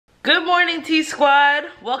Good morning, T Squad.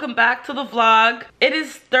 Welcome back to the vlog. It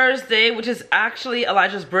is Thursday, which is actually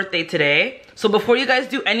Elijah's birthday today. So before you guys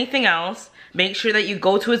do anything else, make sure that you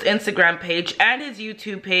go to his Instagram page and his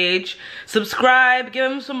YouTube page. Subscribe,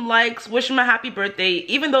 give him some likes, wish him a happy birthday.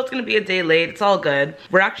 Even though it's gonna be a day late, it's all good.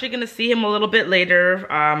 We're actually gonna see him a little bit later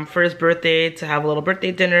for his birthday, to have a little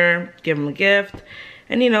birthday dinner, give him a gift,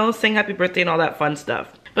 and you know, sing happy birthday and all that fun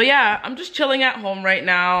stuff. But yeah, I'm just chilling at home right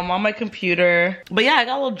now. I'm on my computer. But yeah, I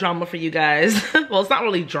got a little drama for you guys. Well, it's not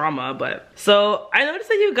really drama, but. So I noticed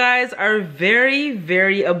that you guys are very,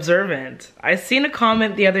 very observant. I seen a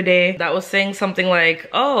comment the other day that was saying something like,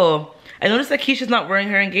 oh, I noticed that Keisha's not wearing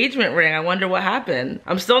her engagement ring. I wonder what happened.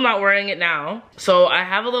 I'm still not wearing it now. So I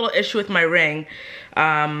have a little issue with my ring.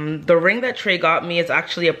 The ring that Trey got me is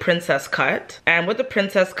actually a princess cut. And with the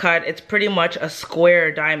princess cut, it's pretty much a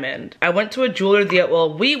square diamond. We went to a jeweler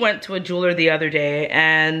the other day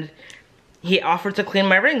and he offered to clean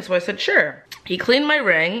my ring. So I said, sure. He cleaned my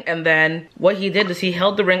ring, and then what he did is he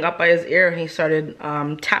held the ring up by his ear and he started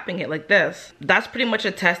tapping it like this. That's pretty much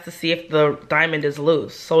a test to see if the diamond is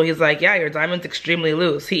loose. So he's like, yeah, your diamond's extremely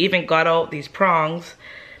loose. He even got out these prongs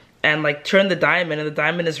and like turned the diamond, and the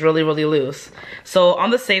diamond is really, really loose. So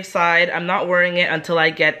on the safe side, I'm not wearing it until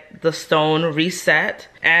I get the stone reset.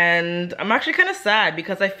 And I'm actually kind of sad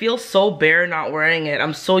because I feel so bare not wearing it.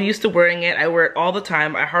 I'm so used to wearing it. I wear it all the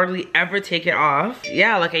time. I hardly ever take it off.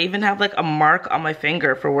 Yeah, like I even have like a mark on my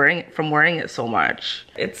finger from wearing it so much.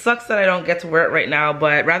 It sucks that I don't get to wear it right now,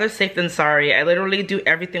 but rather safe than sorry. I literally do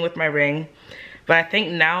everything with my ring. But I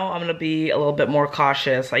think now I'm gonna be a little bit more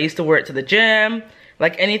cautious. I used to wear it to the gym.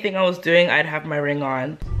 Like anything I was doing, I'd have my ring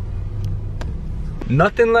on.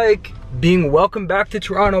 Nothing like being welcomed back to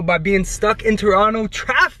Toronto by being stuck in Toronto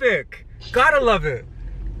traffic. Gotta love it.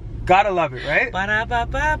 Gotta love it, right?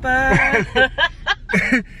 Ba-da-ba-ba-ba.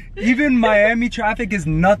 Even Miami traffic is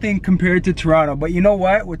nothing compared to Toronto. But you know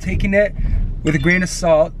what? We're taking it with a grain of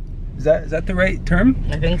salt. Is that the right term?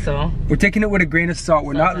 I think so. We're taking it with a grain of salt.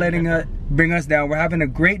 We're not letting it bring us down. We're having a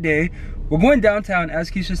great day. We're going downtown, as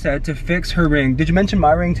Keisha said, to fix her ring. Did you mention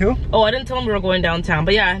my ring too? Oh, I didn't tell him we were going downtown,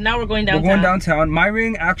 but yeah, now we're going downtown. We're going downtown. My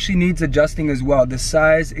ring actually needs adjusting as well. The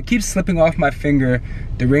size, it keeps slipping off my finger,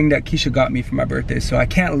 the ring that Keisha got me for my birthday, so I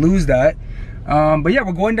can't lose that. But yeah,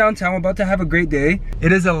 we're going downtown. We're about to have a great day.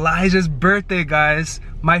 It is Elijah's birthday, guys.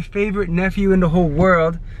 My favorite nephew in the whole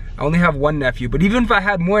world. I only have one nephew, but even if I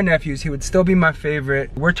had more nephews, he would still be my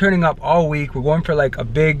favorite. We're turning up all week. We're going for like a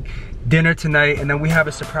big dinner tonight, and then we have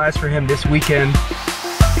a surprise for him this weekend.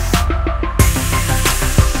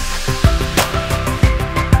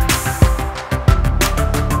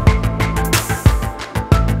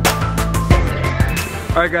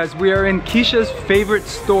 All right guys, we are in Keisha's favorite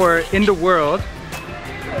store in the world.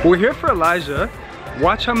 We're here for Elijah.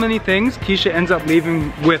 Watch how many things Keisha ends up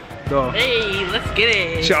leaving with though. Hey, let's get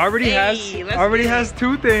it. She already has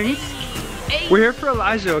two things. Hey. We're here for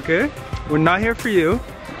Elijah, okay? We're not here for you.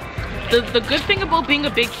 The good thing about being a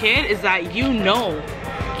big kid is that you know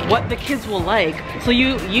what the kids will like. So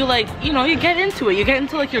you like, you know, you get into it. You get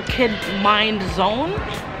into like your kid mind zone.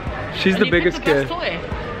 She's the biggest kid.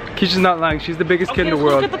 Keisha's not lying. She's the biggest kid in the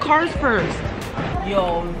world. Look at the cars first.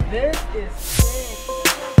 Yo, this is sick.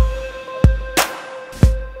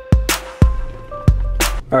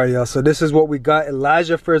 All right, y'all. So this is what we got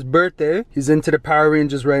Elijah for his birthday. He's into the Power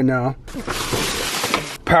Rangers right now.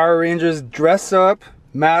 Power Rangers dress up,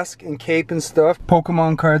 mask and cape and stuff.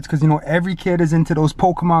 Pokemon cards, because you know every kid is into those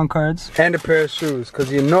Pokemon cards. And a pair of shoes, because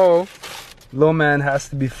you know little man has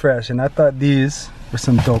to be fresh. And I thought these were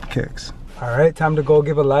some dope kicks. All right, time to go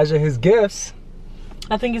give Elijah his gifts.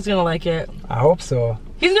 I think he's gonna like it. I hope so.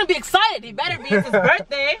 He's gonna be excited. He better be. It's his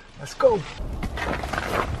birthday. Let's go.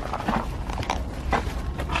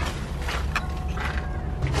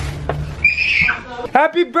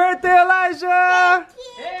 Happy birthday, Elijah!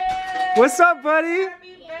 Hey. What's up, buddy?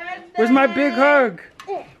 Where's my big hug?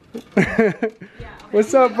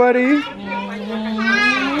 What's up, buddy?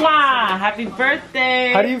 Mwah. Happy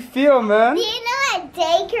birthday. How do you feel, man? Do you know at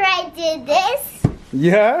daycare I did this?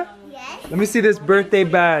 Yeah? Yes. Let me see this birthday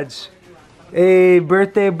badge. Hey,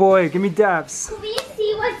 birthday boy, give me daps. Can we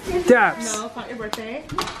see what's in Daps. No, it's not your birthday.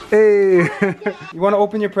 Hey. You want to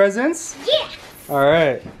open your presents? Yeah. All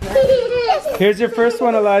right. Here's your first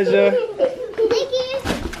one, Elijah. Thank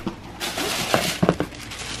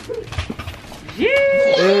you.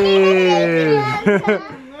 Yeah. Hey.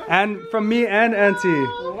 And from me and Auntie.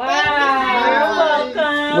 Wow. You're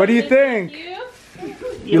welcome. What do you think?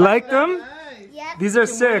 You like them? Yep. These are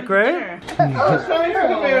sick, right? Thank you. Oh,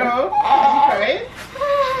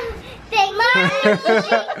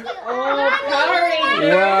 Power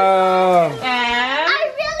Rangers. Wow. And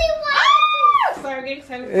I really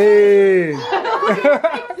Hey. Come on,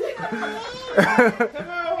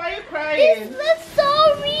 why are you crying? This looks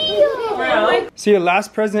so real. So your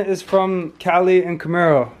last present is from Callie and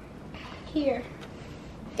Camaro. Here.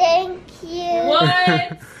 Thank you.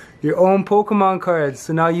 What? Your own Pokemon cards.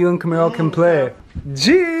 So now you and Camaro can play.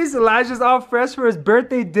 Jeez, Elijah's all fresh for his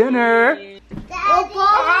birthday dinner.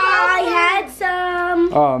 I had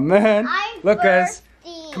some. Oh man. Look guys,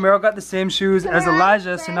 thirsty. Camaro got the same shoes as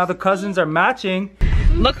Elijah, so now the cousins are matching.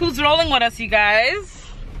 Look who's rolling with us, you guys.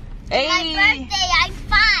 Hey. My birthday, I'm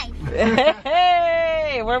 5.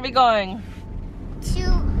 Hey, where are we going? To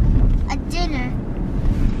a dinner.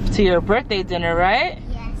 To your birthday dinner, right?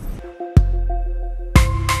 Yes.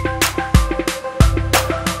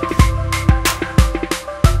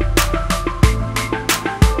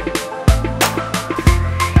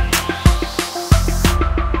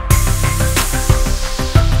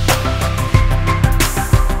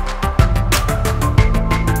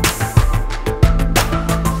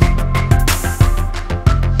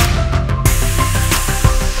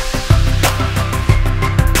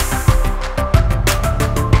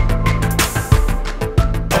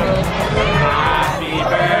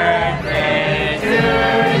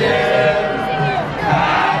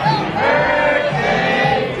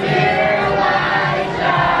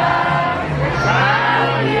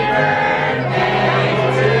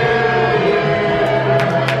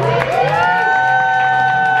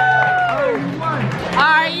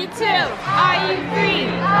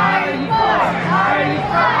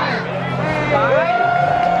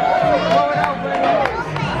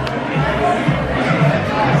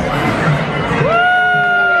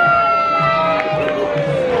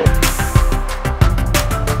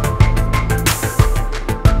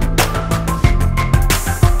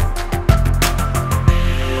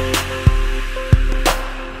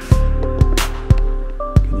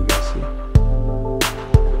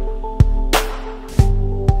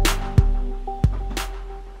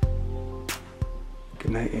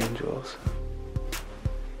 Good night, angels.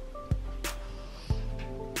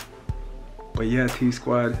 But yeah,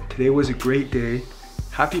 T-Squad, today was a great day.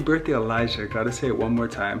 Happy birthday, Elijah. Gotta say it one more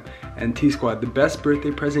time. And T-Squad, the best birthday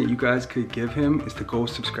present you guys could give him is to go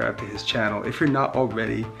subscribe to his channel. If you're not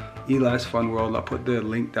already, Eli's Fun World, I'll put the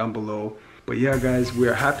link down below. But yeah, guys, we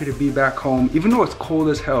are happy to be back home. Even though it's cold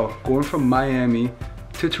as hell, going from Miami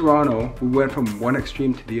to Toronto, we went from one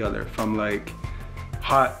extreme to the other. From like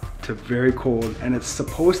hot to very cold, and it's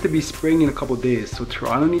supposed to be spring in a couple days, so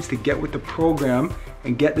Toronto needs to get with the program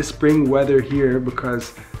and get the spring weather here,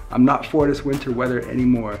 because I'm not for this winter weather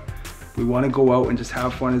anymore. We want to go out and just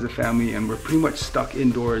have fun as a family, and we're pretty much stuck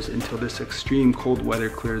indoors until this extreme cold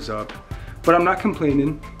weather clears up. But I'm not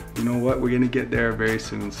complaining. You know what, we're gonna get there very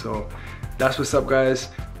soon. So that's what's up, guys.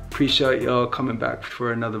 Appreciate y'all coming back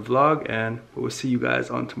for another vlog, and we'll see you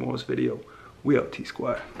guys on tomorrow's video. We out,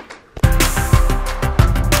 T-Squad.